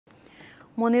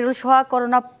মনিরুল সোহাগ,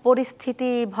 corona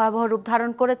পরিস্থিতি ভয়াবহ রূপ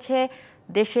ধারণ করেছে,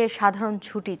 দেশে সাধারণ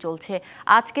ছুটি চলছে।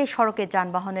 আজকে সড়কে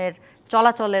যানবাহনের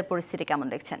চলাচলের পরিস্থিতি কেমন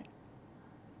দেখছেন?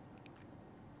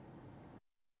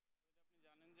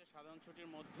 সাধারণ ছুটির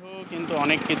মধ্যেও কিন্তু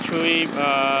অনেক কিছুই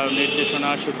নির্দেশনা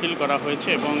শিথিল করা হয়েছে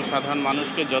এবং সাধারণ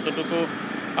মানুষকে যতটুকু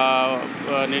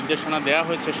নির্দেশনা দেওয়া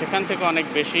হয়েছে সেখান থেকে অনেক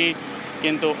বেশি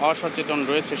কিন্তু অসচেতন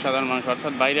রয়েছে সাধারণ মানুষ,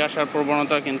 অর্থাৎ বাইরে আসার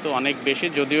প্রবণতা কিন্তু অনেক বেশি।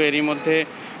 যদিও এরই মধ্যে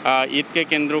ঈদকে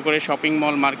কেন্দ্র করে শপিং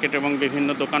মল, মার্কেট এবং বিভিন্ন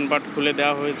দোকানপাট খুলে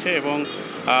দেওয়া হয়েছে এবং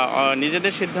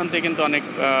নিজেদের সিদ্ধান্তে কিন্তু অনেক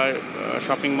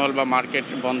শপিং মল বা মার্কেট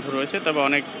বন্ধ রয়েছে, তবে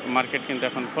অনেক মার্কেট কিন্তু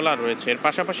এখন খোলা রয়েছে। এর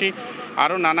পাশাপাশি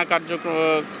আরও নানা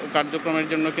কার্যক্রমের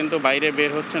জন্য কিন্তু বাইরে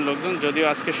বের হচ্ছেন লোকজন। যদিও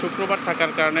আজকে শুক্রবার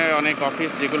থাকার কারণে অনেক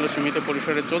অফিস যেগুলো সীমিত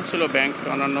পরিসরে চলছিল,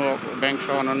 ব্যাংক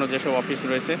সহ অন্যান্য যেসব অফিস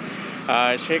রয়েছে,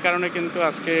 সেই কারণে কিন্তু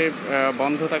আজকে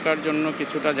বন্ধ থাকার জন্য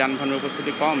কিছুটা যানবাহনের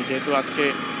উপস্থিতি কম, যেহেতু আজকে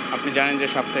আপনি জানেন যে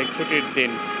সাপ্তাহিক ছুটির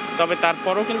দিন। তবে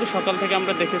তারপরও কিন্তু সকাল থেকে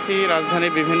আমরা দেখেছি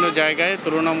রাজধানীর বিভিন্ন জায়গায়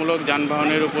তুলনামূলক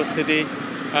যানবাহনের উপস্থিতি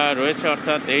রয়েছে,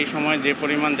 অর্থাৎ এই সময় যে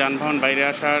পরিমাণ যানবাহন বাইরে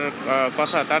আসার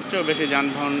কথা তার চেয়েও বেশি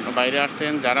যানবাহন বাইরে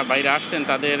আসছেন। যারা বাইরে আসছেন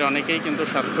তাদের অনেকেই কিন্তু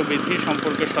স্বাস্থ্যবিধি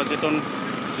সম্পর্কে সচেতন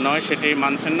নয়, সেটি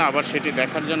মানছেন না। আবার সেটি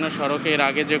দেখার জন্য সড়কের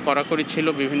আগে যে কড়াকড়ি ছিল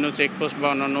বিভিন্ন চেকপোস্ট বা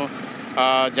অন্যান্য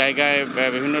জায়গায়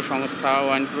বিভিন্ন সংস্থা,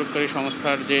 আইন প্রয়োগকারী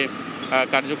সংস্থার যে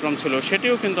কার্যক্রম ছিল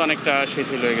সেটিও কিন্তু অনেকটা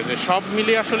শিথিল হয়ে গেছে। সব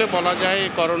মিলিয়ে আসলে বলা যায়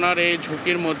করোনার এই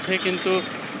ঝুঁকির মধ্যে কিন্তু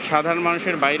সাধারণ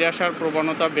মানুষের বাইরে আসার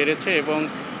প্রবণতা বেড়েছে এবং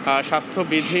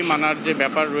স্বাস্থ্যবিধি মানার যে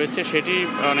ব্যাপার রয়েছে সেটি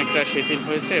অনেকটা শিথিল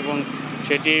হয়েছে এবং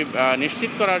সেটি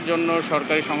নিশ্চিত করার জন্য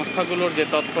সরকারি সংস্থাগুলোর যে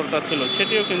তৎপরতা ছিল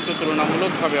সেটিও কিন্তু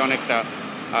তুলনামূলকভাবে অনেকটা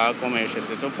কমে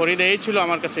এসেছে। তো ফরিদা, এই ছিল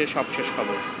আমার কাছে সবশেষ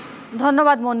খবর।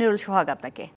 ধন্যবাদ মনিরুল সোহাগ আপনাকে।